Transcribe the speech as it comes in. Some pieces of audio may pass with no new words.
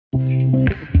Hey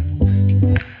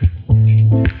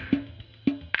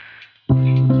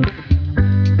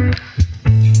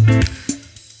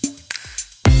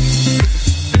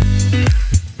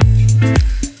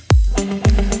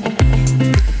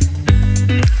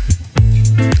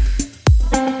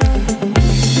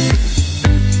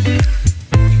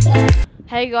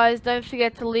guys, don't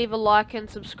forget to leave a like and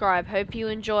subscribe. Hope you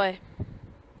enjoy.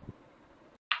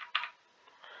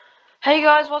 Hey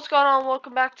guys, what's going on?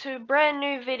 Welcome back to a brand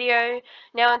new video.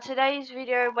 Now in today's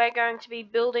video we're going to be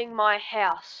building my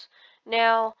house.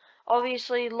 Now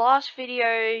obviously last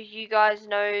video you guys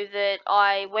know that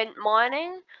I went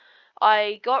mining.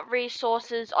 I got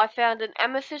resources. I found an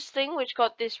amethyst thing which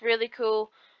got this really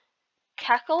cool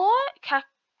calcolite?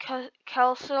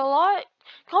 Calcilite?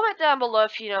 Comment down below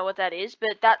if you know what that is,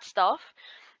 but that stuff.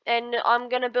 And I'm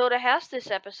gonna build a house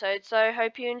this episode, so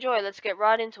hope you enjoy. Let's get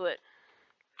right into it.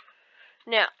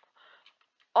 Now,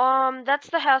 that's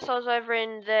the house I was over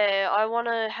in there. I want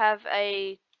to have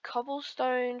a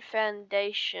cobblestone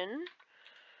foundation.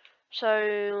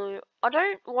 So, I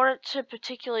don't want it to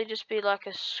particularly just be like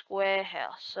a square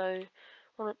house. So, I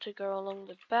want it to go along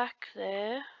the back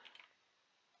there.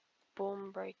 Boom,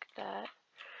 break that.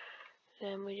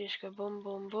 Then we just go boom,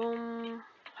 boom, boom.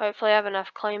 Hopefully I have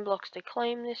enough claim blocks to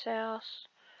claim this house.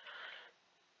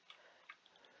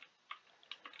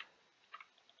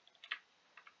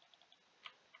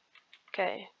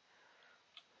 Okay.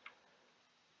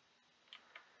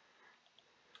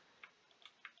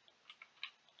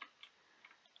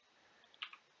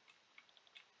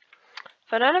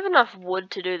 If I don't have enough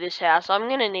wood to do this house, I'm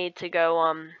gonna need to go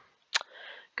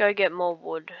get more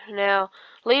wood. Now,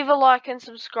 leave a like and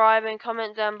subscribe and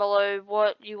comment down below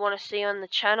what you want to see on the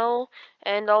channel,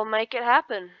 and I'll make it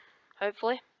happen,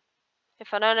 hopefully.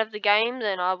 If I don't have the game,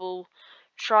 then I will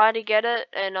try to get it,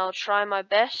 and I'll try my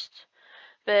best.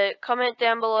 But comment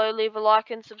down below, leave a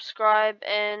like and subscribe,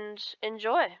 and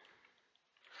enjoy.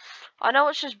 I know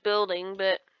it's just building,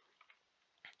 but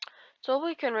it's all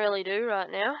we can really do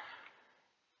right now.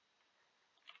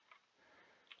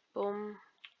 Boom,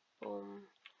 boom,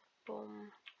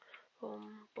 boom, boom,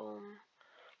 boom,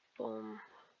 boom,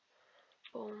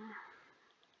 boom,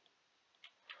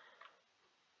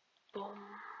 boom,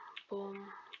 boom,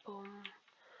 boom,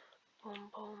 boom,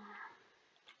 boom,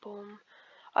 boom.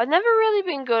 I've never really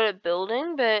been good at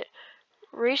building, but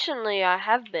recently I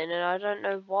have been, and I don't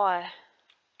know why.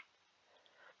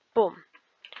 Boom.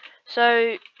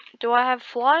 So, do I have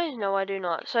flies? No, I do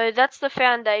not. So that's the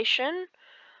foundation.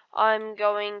 I'm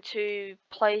going to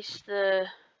place the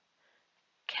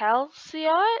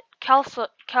calcite? Calcite.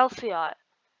 Is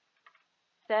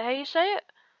that how you say it?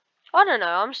 I don't know,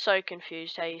 I'm so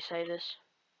confused how you say this.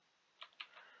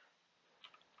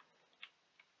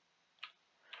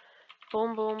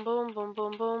 Boom, boom, boom, boom,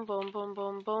 boom, boom, boom, boom,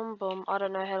 boom, boom, boom. I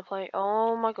don't know how to play.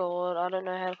 Oh my god, I don't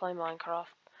know how to play Minecraft.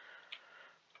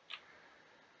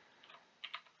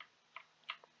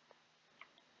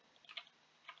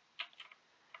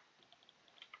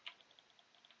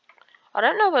 I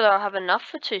don't know whether I'll have enough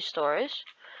for 2 stories.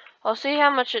 I'll see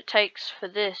how much it takes for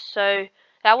this. So,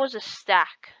 that was a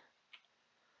stack.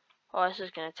 Oh, this is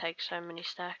going to take so many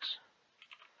stacks.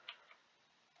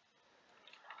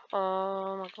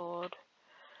 Oh my god.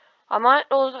 I might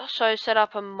also set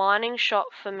up a mining shop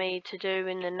for me to do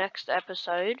in the next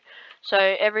episode. So,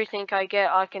 everything I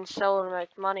get I can sell and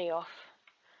make money off.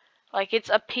 Like, it's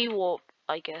a P-warp,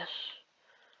 I guess.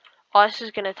 Oh, this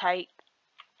is going to take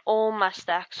all my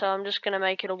stacks, so I'm just going to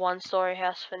make it a 1-story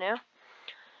house for now.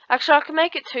 Actually, I can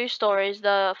make it 2 stories.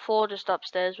 The floor just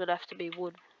upstairs would have to be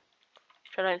wood,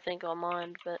 which I don't think I'll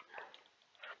mind, but...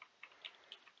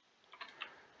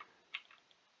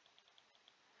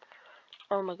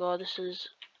 Oh my god, this is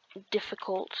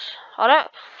difficult. I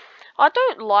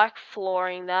don't like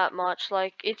flooring that much.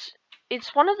 Like, it's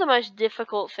one of the most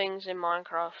difficult things in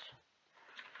Minecraft.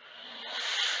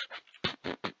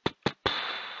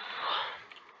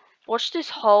 Watch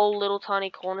this whole little tiny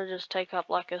corner just take up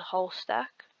like a whole stack.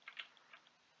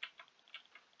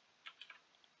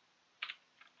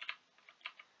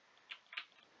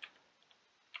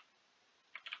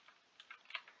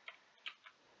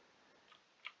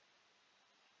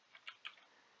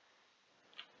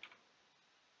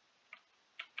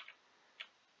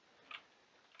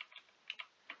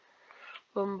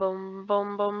 Boom, boom,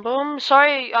 boom, boom, boom.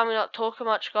 Sorry I'm not talking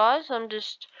much, guys. I'm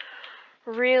just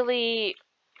really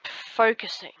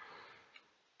focusing.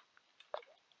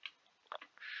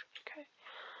 Okay.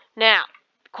 Now,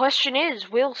 the question is,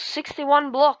 will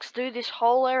 61 blocks do this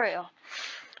whole area?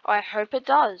 I hope it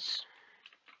does.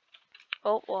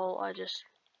 Oh, well,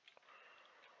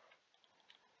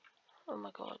 oh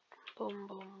my god. Boom,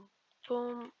 boom,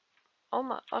 boom. Oh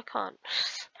my, I can't.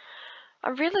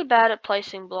 I'm really bad at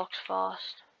placing blocks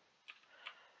fast.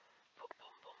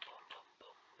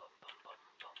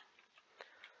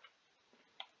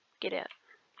 Get out.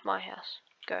 My house.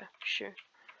 Go. Shoo.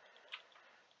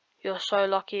 You're so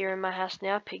lucky you're in my house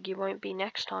now, pig. You won't be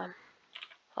next time.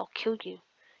 I'll kill you.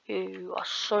 You are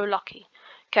so lucky.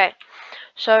 Okay.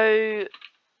 So...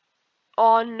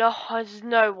 Oh no, there's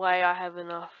no way I have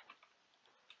enough.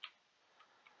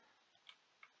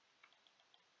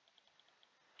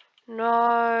 No.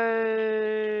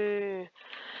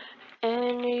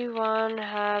 Anyone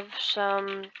have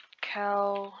some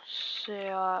calcium?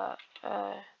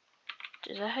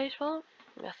 Is that how you spell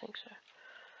it? I think so.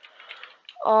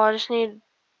 Oh, I just need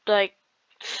like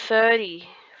 30.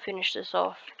 Finish this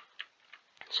off.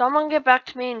 Someone get back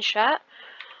to me in chat.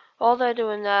 While they're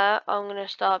doing that, I'm gonna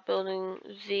start building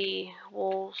the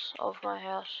walls of my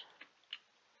house.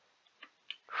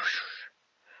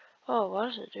 Oh, why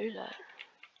does it do that?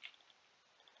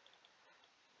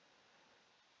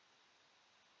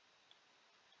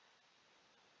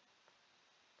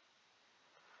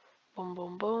 Boom,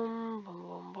 boom, boom, boom,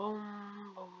 boom, boom,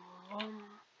 boom, boom.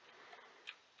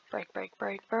 Break, break,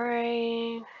 break,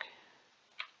 break.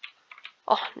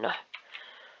 Oh, no.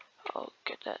 I'll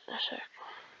get that in a sec.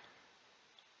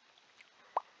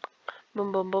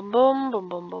 Boom, boom, boom, boom, boom,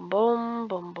 boom, boom, boom,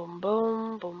 boom, boom, boom,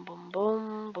 boom, boom,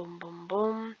 boom, boom, boom,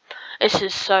 boom. This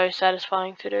is so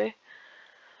satisfying to do.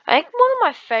 I think one of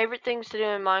my favorite things to do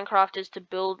in Minecraft is to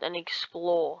build and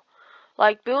explore.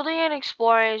 Like, building and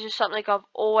exploring is just something I've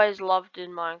always loved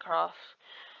in Minecraft.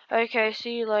 Okay,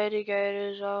 see you later,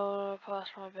 gators. I'll pass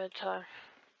my bedtime.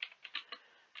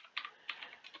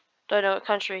 Don't know what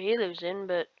country he lives in,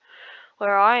 but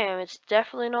where I am, it's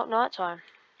definitely not nighttime.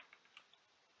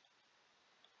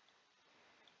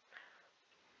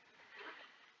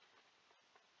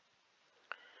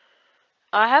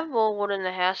 I have more wood in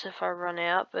the house if I run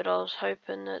out, but I was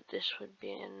hoping that this would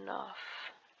be enough.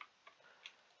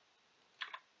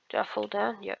 Did I fall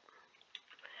down? Yep.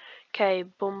 Okay,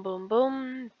 boom, boom,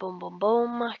 boom, boom, boom,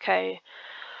 boom. Okay.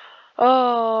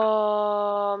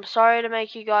 Oh, I'm sorry to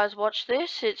make you guys watch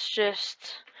this. It's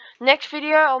just... Next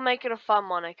video, I'll make it a fun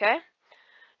one, okay?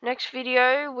 Next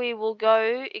video, we will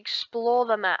go explore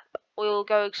the map. We will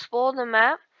go explore the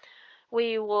map.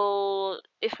 We will,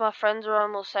 if my friends are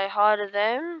on, we'll say hi to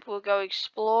them. We'll go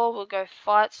explore. We'll go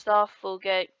fight stuff. We'll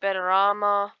get better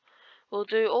armor. We'll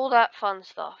do all that fun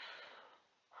stuff.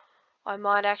 I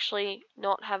might actually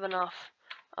not have enough.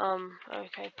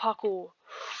 Okay, parkour.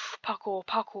 Parkour,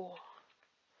 parkour.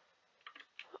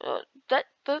 That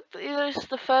is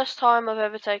the first time I've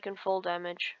ever taken full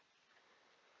damage.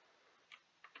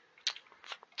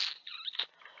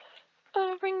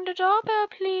 Ring the doorbell,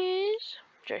 please.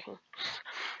 Joking.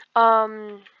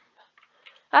 I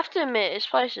have to admit, this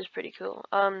place is pretty cool.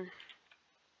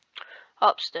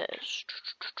 Upstairs.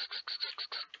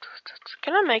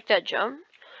 Can I make that jump?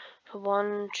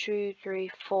 1, 2, 3,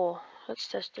 4. Let's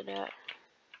test it out.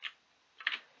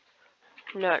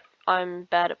 No, I'm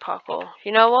bad at parkour.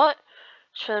 You know what?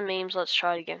 Just for the memes, let's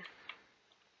try it again.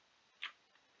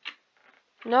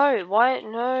 No, why?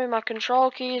 No, my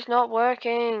control key is not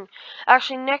working.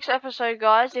 Actually, next episode,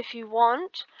 guys, if you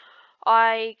want,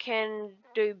 I can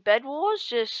do Bed Wars.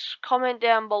 Just comment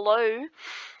down below,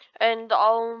 and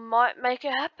I might make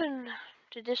it happen.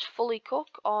 Did this fully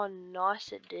cook? Oh,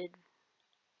 nice, it did.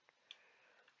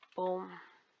 Boom.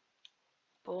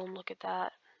 Boom, look at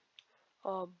that.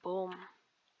 Oh, boom.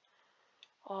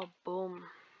 Oh, boom.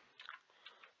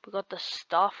 We got the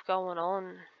stuff going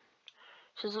on.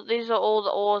 So these are all the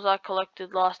ores I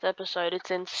collected last episode.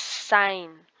 It's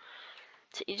insane.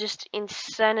 It's just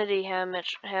insanity how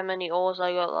many ores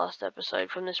I got last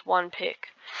episode from this one pick.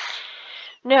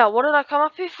 Now, what did I come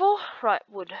up here for? Right,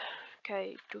 wood.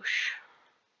 Okay, douche.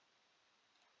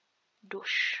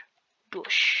 Douche.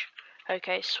 Douche.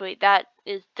 Okay, sweet. That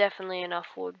is definitely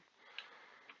enough wood.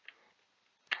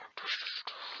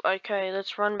 Okay,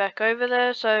 let's run back over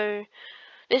there. So,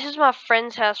 this is my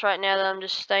friend's house right now that I'm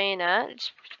just staying at.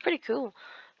 It's pretty cool.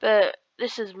 But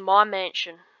this is my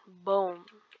mansion. Boom.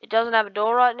 It doesn't have a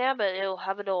door right now, but it'll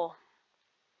have a door.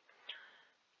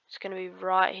 It's going to be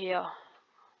right here.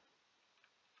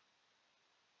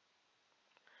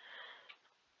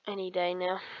 Any day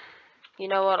now. You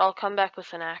know what? I'll come back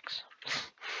with an axe.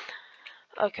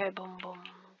 Okay, boom, boom.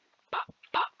 Pop,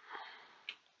 pop,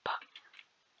 pop.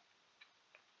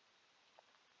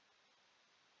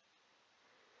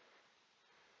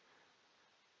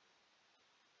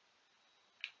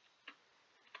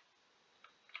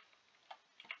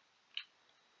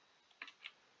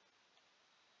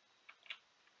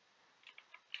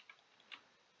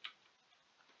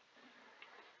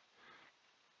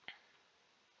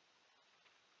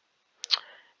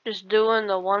 Just doing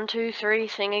the 1, 2, 3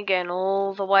 thing again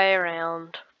all the way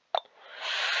around.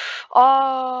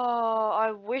 Oh,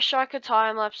 I wish I could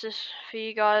time lapse this for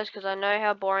you guys because I know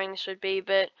how boring this would be,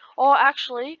 but oh,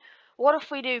 actually, what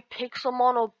if we do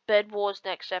Pixelmon or Bed Wars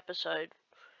next episode?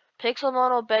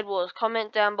 Pixelmon or Bed Wars?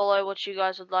 Comment down below what you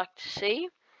guys would like to see,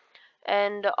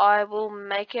 and I will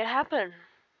make it happen.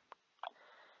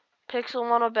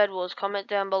 Pixelmon or Bed Wars? Comment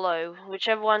down below.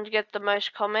 Whichever one get the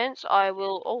most comments, I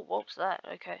will. Oh, what was that?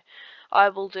 Okay, I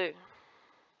will do.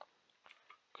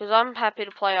 Because I'm happy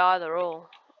to play either or.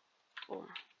 Boom.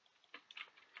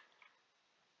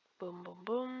 Boom, boom,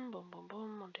 boom, boom, boom,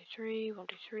 boom. 1, 2, 3, 1,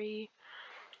 2, 3.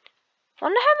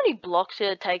 Wonder how many blocks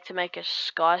it'd take to make a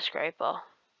skyscraper.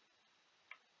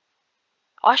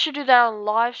 I should do that on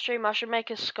live stream. I should make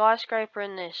a skyscraper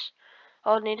in this.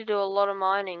 I would need to do a lot of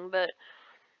mining, but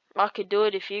I could do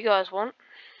it if you guys want.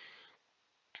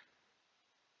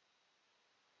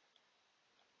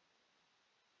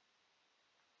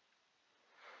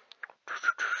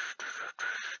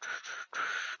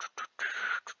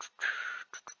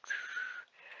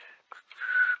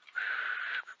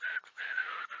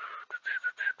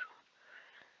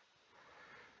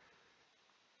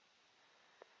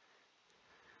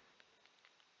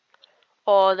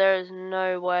 Oh, there is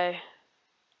no way.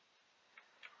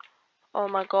 Oh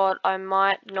my god, I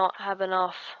might not have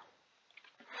enough.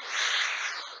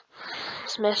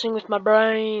 It's messing with my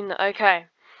brain. Okay,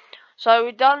 so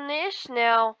we've done this.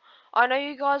 Now, I know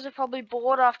you guys are probably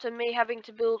bored after me having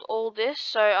to build all this,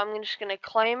 so I'm just going to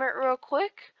claim it real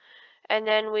quick. And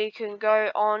then we can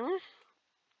go on.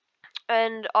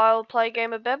 And I'll play a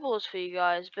game of Bed Wars for you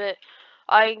guys. But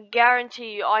I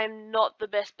guarantee you, I am not the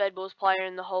best Bed Wars player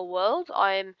in the whole world.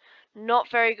 I am not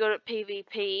very good at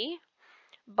PvP.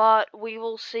 But we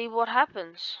will see what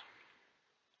happens.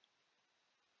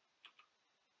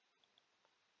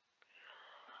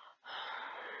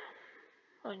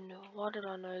 I know. Why did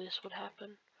I know this would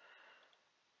happen?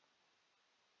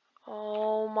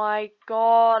 Oh my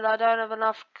god, I don't have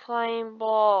enough claim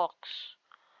blocks.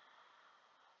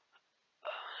 Oh,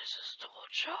 this is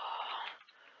torture.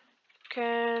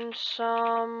 Can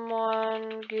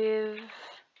someone give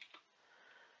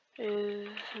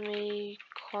me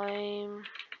claim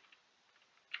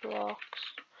blocks,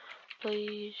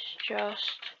 please?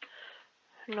 Just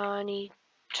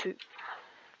 92.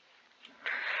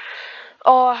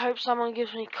 Oh, I hope someone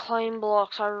gives me claim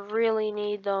blocks. I really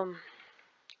need them.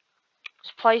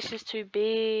 This place is too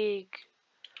big.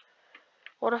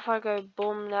 What if I go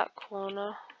boom that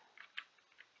corner?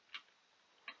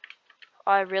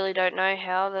 I really don't know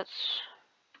how. That's...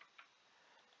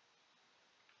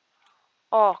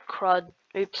 Oh, crud.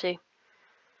 Oopsie.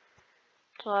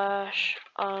 Slash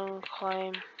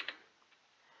unclaim.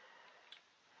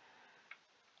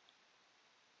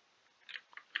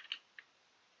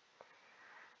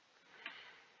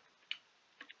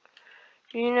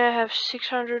 You now have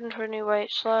 620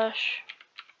 weight slash.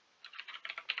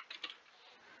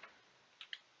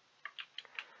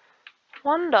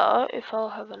 Wonder if I'll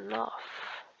have enough.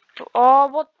 Oh,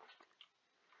 what?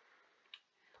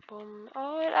 Boom.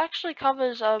 Oh, it actually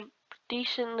covers a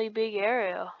decently big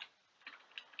area.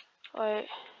 Wait.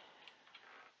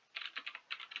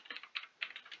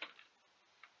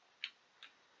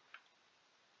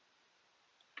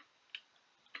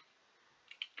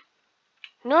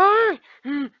 No!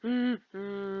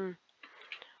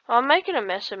 I'm making a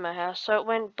mess of my house, so it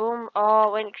went boom. Oh,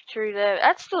 it went through there.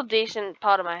 That's still a decent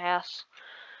part of my house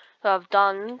that I've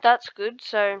done. That's good.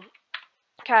 So,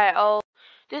 okay, I'll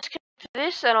disconnect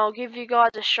this and I'll give you guys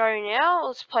a show now.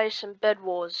 Let's play some Bed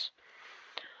Wars.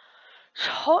 It's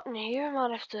hot in here. I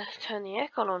might have to turn the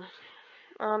aircon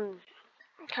on.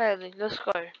 Okay, let's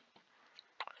go.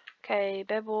 Okay,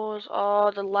 Bed Wars.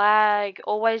 Oh, the lag.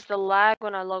 Always the lag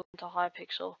when I log into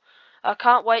Hypixel. I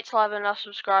can't wait till I have enough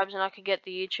subscribers and I can get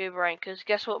the YouTube rank. Because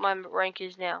guess what my rank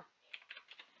is now?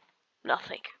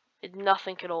 Nothing. It's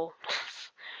nothing at all.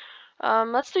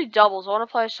 Let's do doubles. I want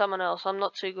to play someone else. I'm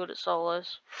not too good at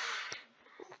solos.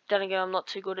 Then again, I'm not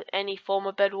too good at any form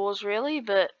of Bed Wars really,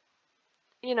 but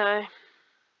you know,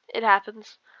 it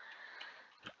happens.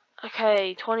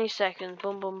 Okay, 20 seconds.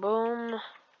 Boom, boom, boom.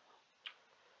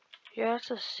 Yeah,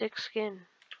 it's a sick skin.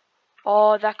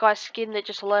 Oh, that guy's skin that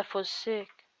just left was sick.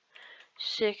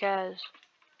 Sick as.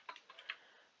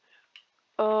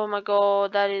 Oh my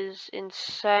god, that is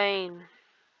insane.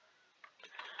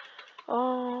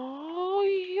 Oh,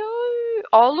 yo.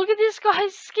 Oh, look at this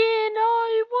guy's skin.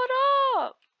 Oh, what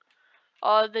up?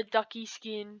 Oh, the ducky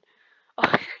skin.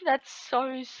 Oh, that's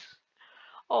so...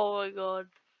 Oh my god.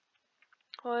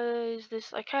 What is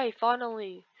this? Okay,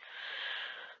 finally.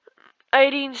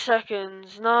 18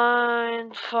 seconds.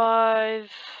 9,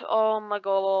 5. Oh my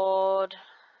god.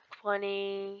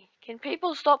 20. Can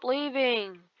people stop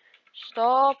leaving?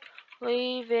 Stop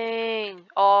leaving.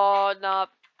 Oh, nah.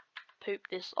 Poop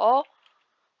this. Oh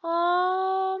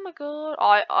my god.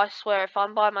 I swear, if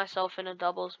I'm by myself in a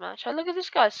doubles match. Hey, look at this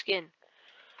guy's skin.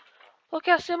 Look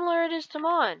how similar it is to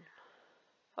mine.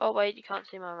 Oh wait, you can't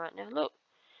see mine right now. Look.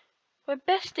 We're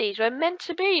besties. We're meant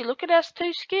to be. Look at us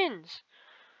two skins.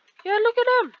 Yeah, look at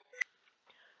them.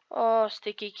 Oh,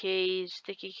 sticky keys,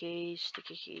 sticky keys,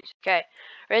 sticky keys. Okay,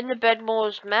 we're in the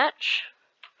Bedmores match.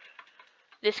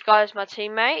 This guy's my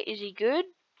teammate. Is he good?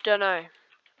 Dunno.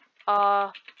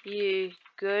 Are you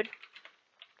good?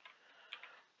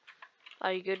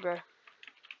 Are you good, bro?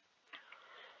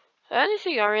 The only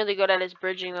thing I'm really good at is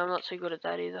bridging. I'm not so good at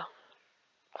that either.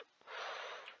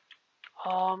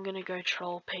 Oh, I'm gonna go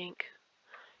troll pink.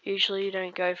 Usually you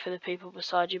don't go for the people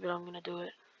beside you, but I'm gonna do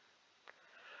it.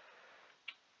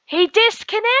 He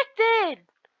disconnected!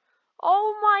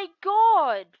 Oh my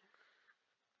god!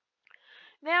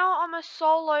 Now I'm a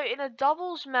solo in a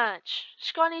doubles match.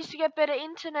 This guy needs to get better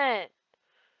internet.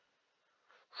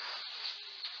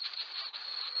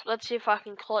 Let's see if I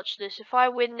can clutch this. If I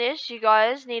win this, you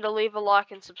guys need to leave a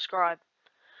like and subscribe.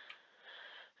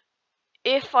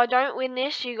 If I don't win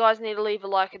this, you guys need to leave a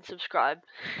like and subscribe.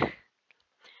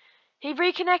 He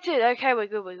reconnected. Okay, we're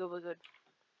good, we're good, we're good.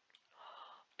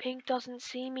 Pink doesn't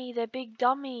see me. They're big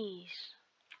dummies.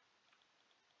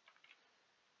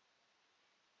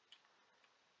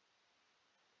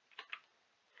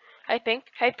 Hey, Pink.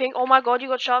 Hey, Pink. Oh my god, you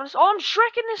got sharpness. Oh, I'm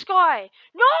shrekking this guy.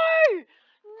 No!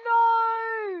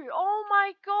 No! Oh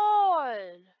my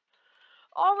god.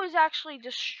 I was actually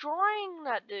destroying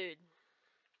that dude.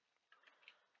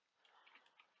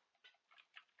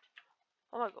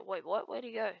 Oh my god, wait, what? Where'd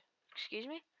he go? Excuse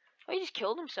me? Oh, he just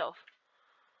killed himself.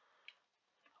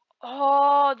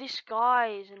 Oh, this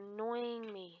guy is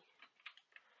annoying me.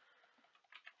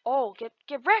 Oh, get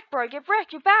wrecked, bro. Get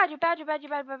wrecked. You're bad. You're bad. You're bad.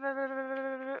 You're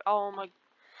bad. Oh my.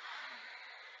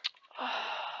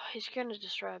 He's gonna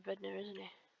destroy our bed now, isn't he?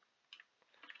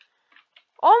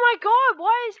 Oh my god,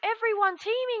 why is everyone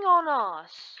teaming on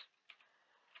us?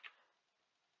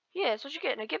 Yeah, that's what you're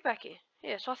getting. Now get back here.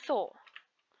 Yeah, so I thought.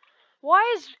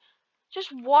 Why is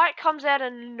just white comes out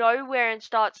of nowhere and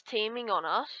starts teaming on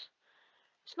us?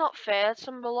 It's not fair. It's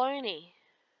some baloney.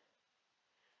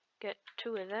 Get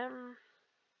two of them.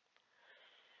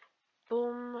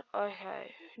 Boom.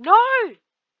 Okay. No!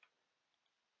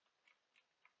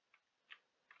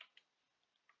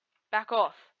 Back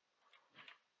off.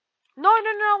 No,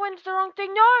 no, no, I went to the wrong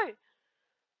thing. No!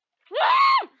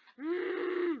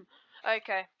 No!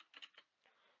 Okay.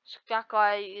 So that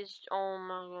guy is. Oh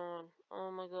my god.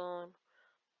 Oh my god.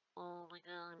 Oh my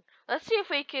god. Let's see if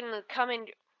we can come in.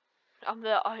 I'm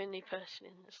the only person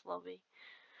in this lobby.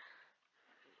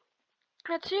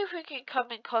 Let's see if we can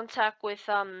come in contact with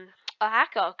a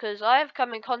hacker, because I have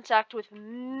come in contact with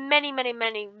many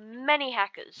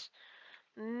hackers.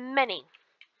 Many.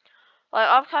 Like,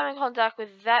 I've come in contact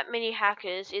with that many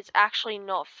hackers, it's actually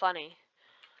not funny.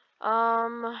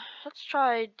 Let's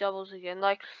try doubles again.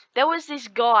 Like, there was this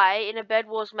guy in a Bed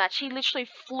Wars match, he literally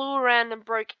flew around and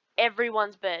broke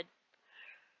everyone's bed.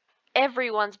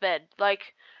 Everyone's bed.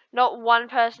 Like, not one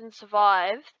person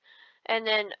survived. And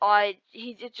then I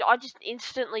just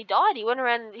instantly died. He went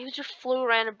around, he just flew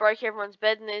around and broke everyone's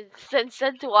bed, and then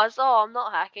said to us, "Oh, I'm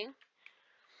not hacking."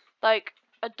 Like,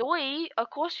 Adoy,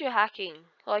 of course you're hacking.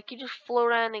 Like, you just flew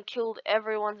around and killed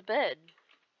everyone's bed.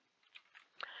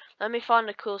 Let me find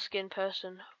a cool skin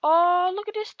person. Oh, look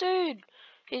at this dude.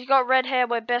 He's got red hair.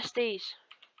 We're besties.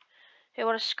 Hey,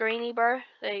 what a screeny, bro.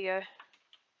 There you go.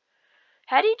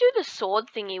 How do you do the sword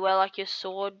thingy where, like, your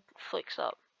sword flicks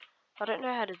up? I don't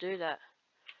know how to do that.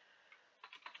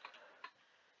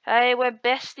 Hey, we're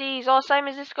besties. Oh, same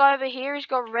as this guy over here. He's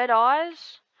got red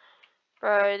eyes.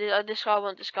 Bro, this guy, I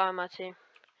want this guy on my team.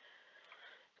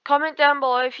 Comment down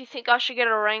below if you think I should get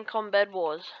a rank on Bed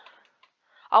Wars.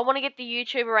 I want to get the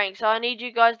YouTuber rank, so I need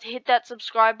you guys to hit that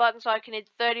subscribe button so I can hit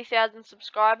 30,000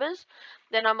 subscribers.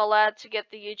 Then I'm allowed to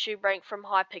get the YouTube rank from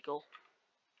High Pickle.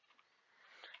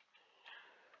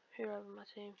 Who over my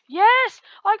team? Yes!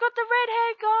 I got the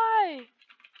red-haired guy!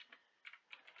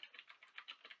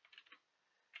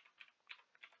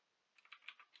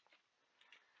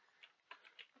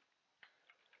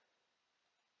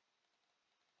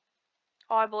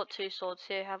 Oh, I bought 2 swords.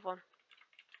 Here, have one.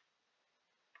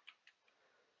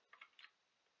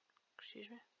 Excuse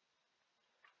me.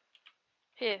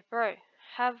 Here, bro.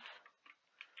 Have...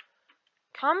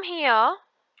 Come here.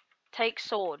 Take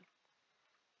sword.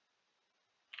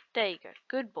 There you go.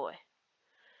 Good boy.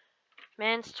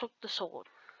 Man's took the sword.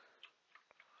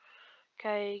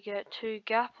 Okay, get 2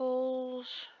 gapples.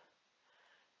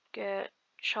 Get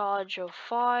charge of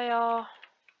fire.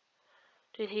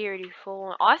 Did he already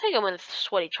fall? I think I'm gonna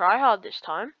sweaty tryhard this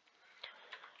time.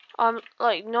 I'm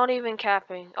like not even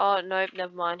capping. Oh nope,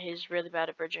 never mind. He's really bad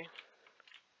at bridging.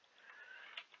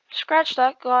 Scratch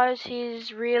that, guys.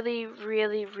 He's really,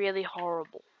 really, really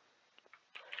horrible.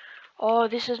 Oh,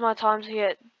 this is my time to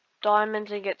get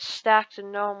diamonds and get stacked,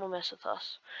 and no one will mess with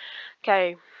us.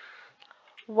 Okay.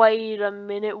 Wait a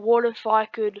minute. What if I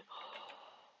could?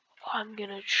 I'm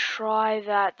gonna try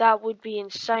that. That would be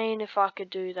insane if I could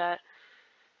do that.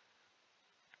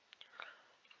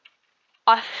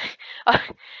 I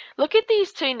look at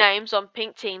these 2 names on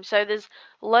pink team. So there's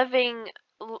Leving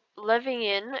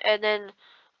in, and then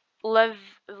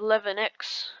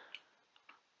Levinix.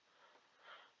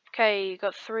 Okay, you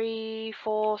got 3,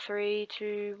 4, 3,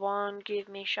 2, 1. Give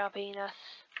me sharpness.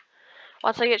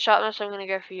 Once I get sharpness, I'm gonna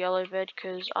go for yellow bed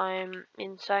because I'm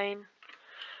insane.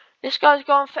 This guy's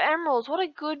going for emeralds. What a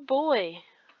good boy.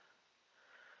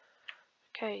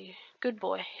 Okay, good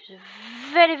boy. He's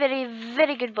a very, very,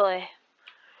 very good boy.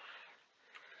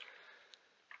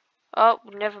 Oh,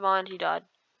 never mind. He died.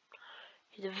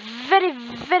 He's a very,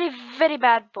 very, very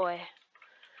bad boy.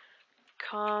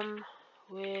 Come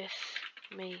with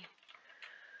me.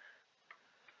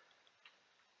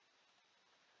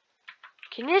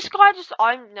 Can this guy just...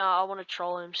 No, I want to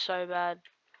troll him so bad.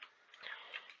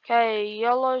 Okay,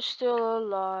 yellow's still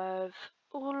alive.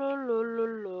 Ooh, la, la, la,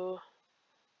 la.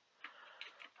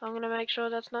 I'm gonna make sure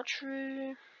that's not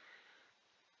true.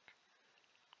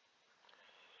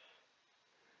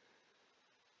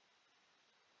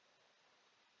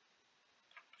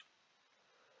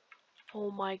 Oh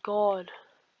my god.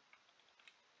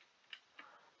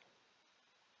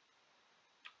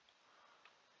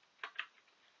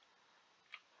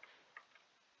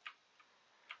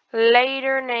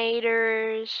 Later,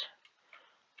 naders.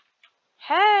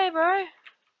 Hey, bro.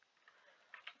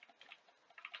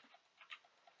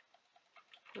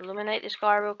 Eliminate this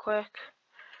guy real quick.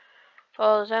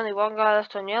 Oh, there's only 1 guy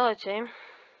left on yellow team.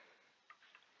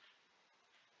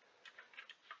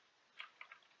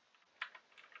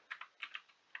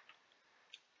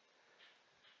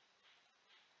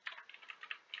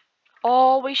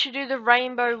 Oh, we should do the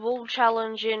rainbow wool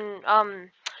challenge in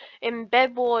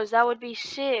Bed Wars. That would be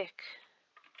sick.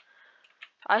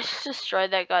 I just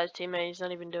destroyed that guy's teammate. He's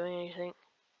not even doing anything.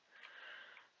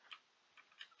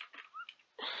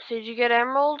 Did you get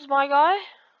emeralds, my guy?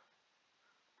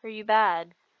 Or are you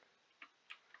bad?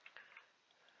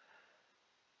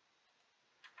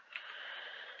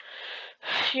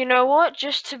 You know what?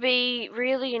 Just to be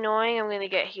really annoying, I'm gonna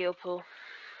get heal pool.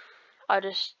 I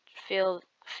just feel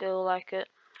like it.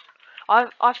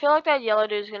 I feel like that yellow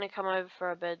dude's gonna come over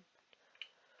for a bed.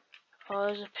 Oh,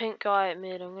 there's a pink guy at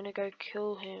mid. I'm gonna go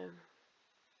kill him.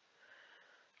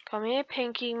 Come here,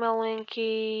 Pinky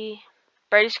Malinky.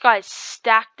 Bro, this guy's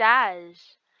stacked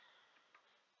as.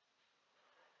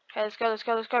 Okay, let's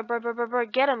go, bro.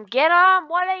 Get him.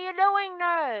 What are you doing,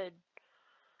 nerd?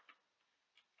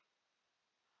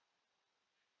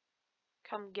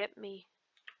 Come get me.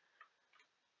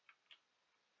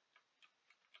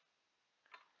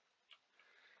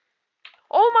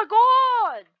 Oh my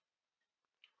god!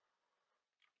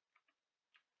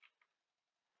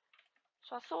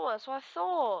 That's what I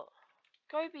thought.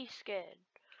 Go be scared.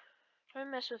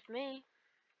 Don't mess with me.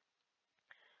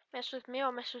 Mess with me,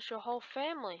 I'll mess with your whole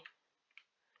family.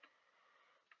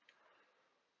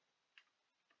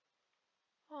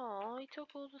 Oh, he took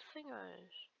all the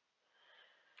thingos.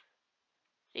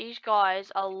 These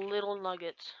guys are little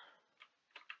nuggets.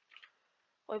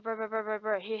 Oi,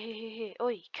 bro. Here.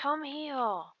 Oi, come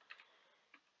here.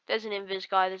 There's an invis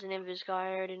guy.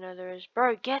 I already know there is.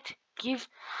 Bro, give.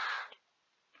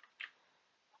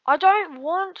 I don't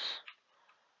want.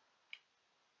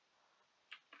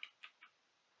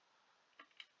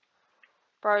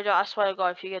 Bro, I swear to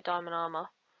God, if you get diamond armor.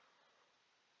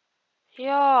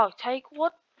 Yeah, take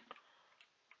what?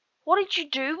 What did you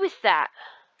do with that?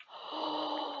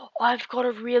 I've got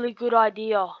a really good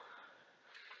idea.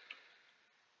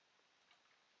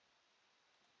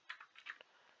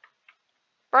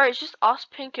 Bro, it's just us,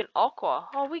 pink, and aqua.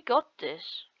 Oh, we got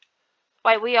this.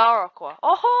 Wait, we are aqua.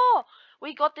 Oh,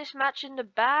 we got this match in the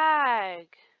bag.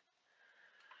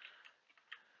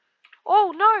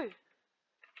 Oh, no.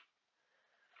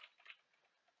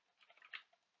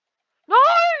 No!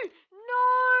 No!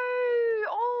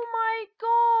 Oh my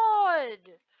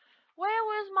god! Where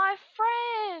was my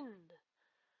friend?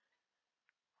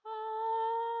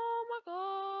 Oh my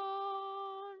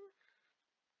god.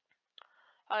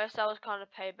 I guess that was kind of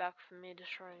payback for me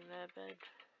destroying their bed.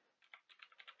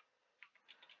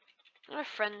 I'm gonna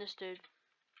friend this dude.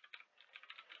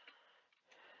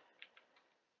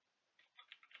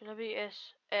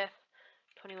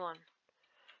 WSF21.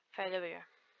 Okay, there we go.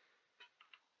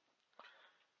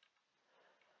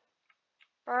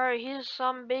 Bro, here's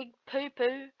some big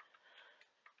poo-poo.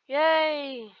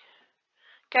 Yay!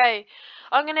 Okay,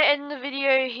 I'm gonna end the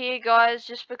video here, guys,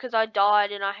 just because I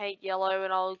died and I hate yellow,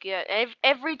 and I'll get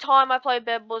every time I play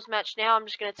Bed Wars match now, I'm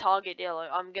just gonna target yellow.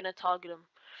 I'm gonna target him.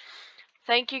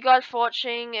 Thank you guys for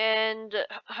watching, and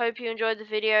hope you enjoyed the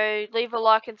video. Leave a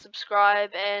like and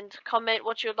subscribe, and comment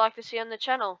what you would like to see on the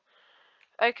channel.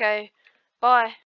 Okay, bye.